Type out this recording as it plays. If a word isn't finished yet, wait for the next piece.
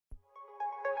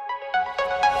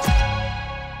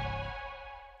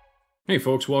Hey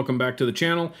folks, welcome back to the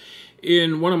channel.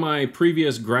 In one of my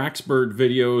previous Graxpert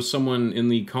videos, someone in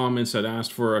the comments had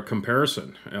asked for a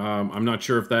comparison. I'm not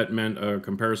sure if that meant a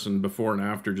comparison before and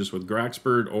after just with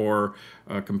Graxpert or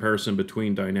a comparison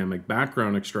between dynamic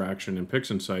background extraction in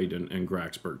PixInsight and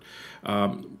Graxpert.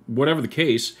 Whatever the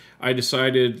case, I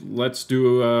decided let's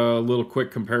do a little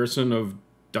quick comparison of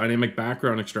dynamic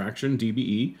background extraction,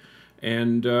 DBE,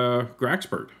 and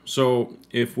Graxpert. So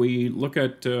if we look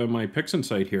at my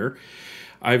PixInsight here,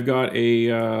 I've got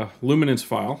a luminance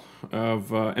file of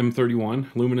M31,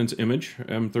 luminance image,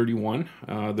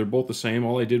 M31. They're both the same.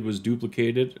 All I did was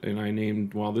duplicate it, and I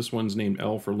named, well, this one's named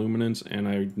L for luminance, and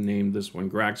I named this one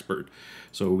Graxpert,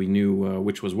 so we knew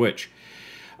which was which.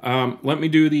 Let me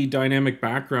do the dynamic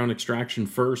background extraction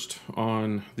first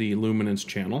on the luminance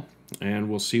channel, and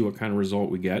we'll see what kind of result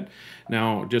we get.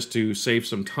 Now, just to save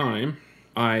some time,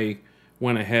 I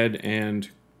went ahead and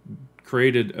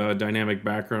created a dynamic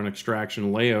background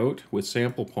extraction layout with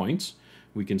sample points.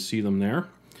 We can see them there,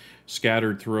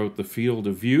 scattered throughout the field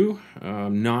of view,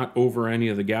 not over any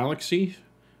of the galaxy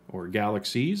or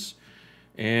galaxies.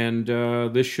 And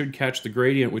this should catch the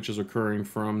gradient which is occurring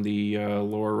from the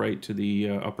lower right to the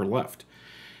upper left.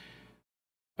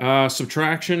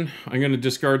 Subtraction, I'm going to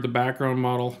discard the background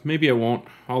model. Maybe I won't.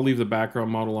 I'll leave the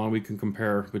background model on. We can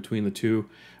compare between the two.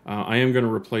 I am going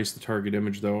to replace the target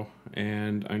image though,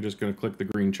 and I'm just going to click the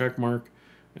green check mark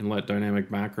and let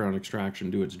dynamic background extraction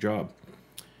do its job.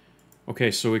 Okay,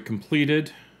 so it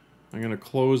completed. I'm going to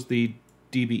close the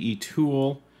DBE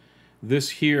tool. This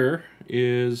here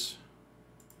is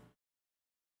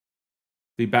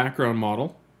the background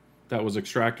model that was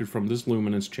extracted from this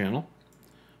luminance channel.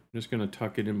 I'm just going to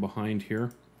tuck it in behind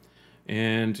here.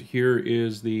 And here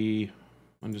is the,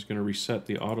 I'm just going to reset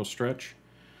the auto stretch.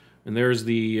 And there's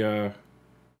the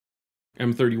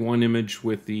M31 image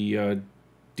with the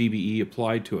DBE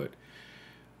applied to it.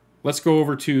 Let's go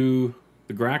over to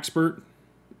the Graxpert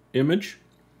image.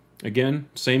 Again,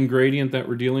 same gradient that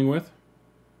we're dealing with.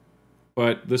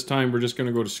 But this time we're just going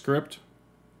to go to Script,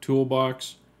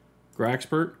 Toolbox,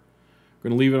 Graxpert. We're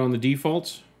going to leave it on the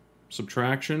defaults.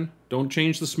 Subtraction. Don't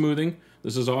change the smoothing.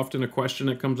 This is often a question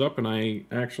that comes up, and I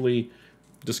actually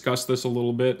discussed this a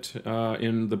little bit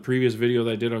in the previous video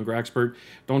that I did on Graxpert.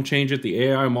 Don't change it. The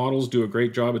AI models do a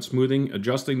great job at smoothing.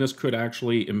 Adjusting this could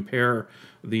actually impair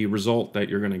the result that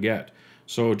you're going to get.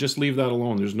 So just leave that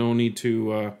alone. There's no need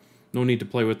to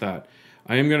play with that.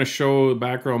 I am going to show the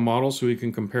background model so we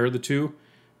can compare the two,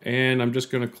 and I'm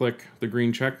just going to click the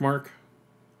green check mark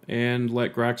and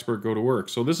let Graxpert go to work.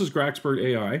 So this is Graxpert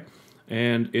AI,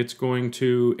 and it's going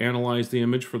to analyze the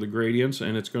image for the gradients,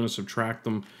 and it's going to subtract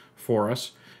them for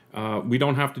us. We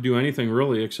don't have to do anything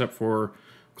really except for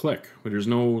click. There's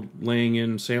no laying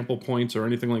in sample points or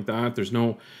anything like that. There's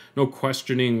no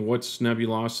questioning what's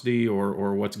nebulosity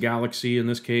or what's galaxy in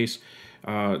this case.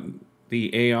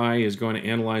 The AI is going to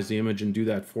analyze the image and do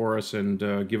that for us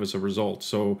and give us a result.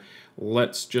 So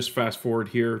let's just fast forward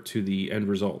here to the end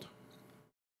result.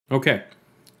 Okay,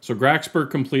 so Graxpert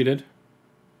completed.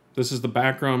 This is the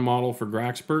background model for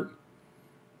Graxpert.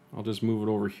 I'll just move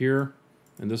it over here.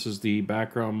 And this is the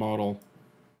background model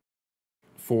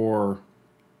for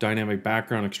dynamic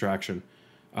background extraction.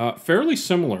 Fairly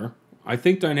similar. I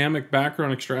think dynamic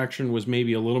background extraction was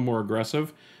maybe a little more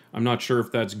aggressive. I'm not sure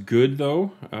if that's good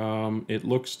though. It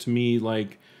looks to me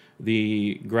like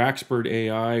the Graxpert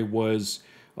AI was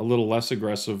a little less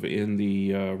aggressive in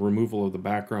the removal of the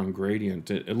background gradient.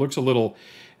 It looks a little,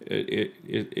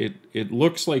 it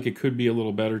looks like it could be a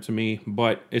little better to me,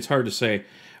 but it's hard to say.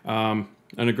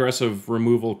 An aggressive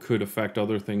removal could affect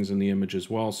other things in the image as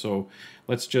well. So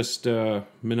let's just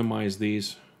minimize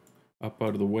these up out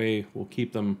of the way. We'll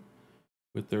keep them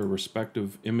with their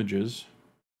respective images.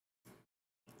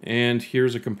 And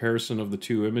here's a comparison of the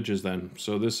two images then.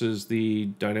 So this is the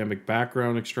dynamic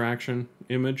background extraction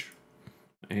image,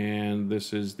 and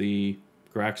this is the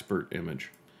Graxpert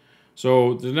image.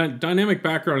 So the dynamic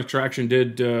background extraction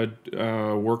did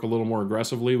work a little more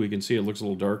aggressively. We can see it looks a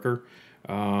little darker.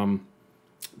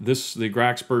 The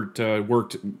Graxpert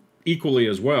worked equally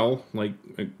as well, like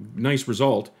a nice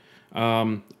result.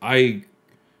 I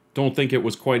don't think it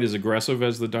was quite as aggressive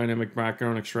as the dynamic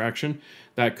background extraction.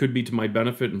 That could be to my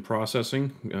benefit in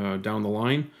processing down the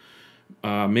line.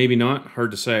 Maybe not,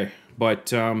 hard to say. But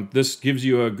this gives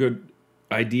you a good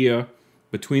idea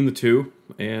between the two,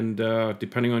 and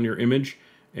depending on your image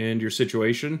and your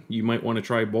situation. You might want to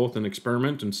try both and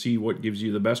experiment and see what gives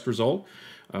you the best result.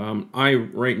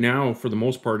 Right now, for the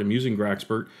most part, am using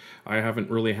Graxpert. I haven't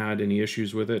really had any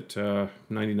issues with it.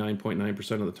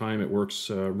 99.9% of the time it works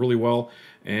really well,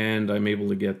 and I'm able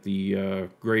to get the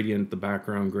gradient, the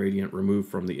background gradient removed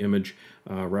from the image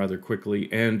rather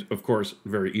quickly, and of course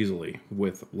very easily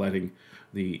with letting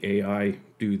the AI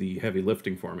do the heavy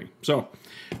lifting for me. So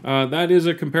that is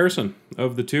a comparison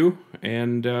of the two,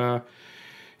 and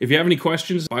if you have any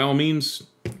questions, by all means,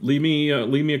 leave me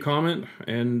a comment,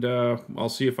 and I'll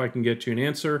see if I can get you an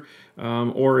answer.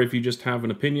 Or if you just have an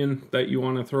opinion that you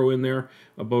want to throw in there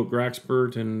about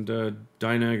Graxpert and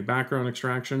dynamic background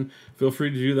extraction, feel free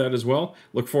to do that as well.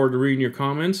 Look forward to reading your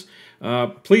comments.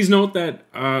 Please note that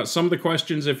some of the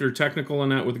questions, if you're technical in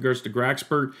that with regards to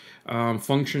Graxpert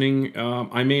functioning,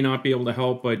 I may not be able to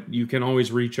help, but you can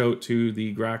always reach out to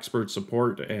the Graxpert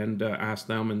support and ask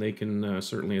them, and they can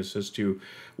certainly assist you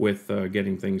with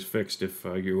getting things fixed if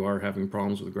you are having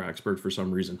problems with Graxpert for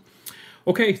some reason.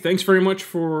 Okay, thanks very much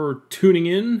for tuning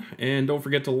in, and don't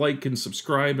forget to like and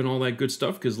subscribe and all that good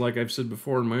stuff, because like I've said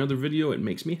before in my other video, it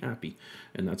makes me happy,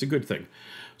 and that's a good thing.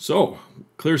 So,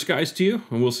 clear skies to you,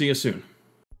 and we'll see you soon.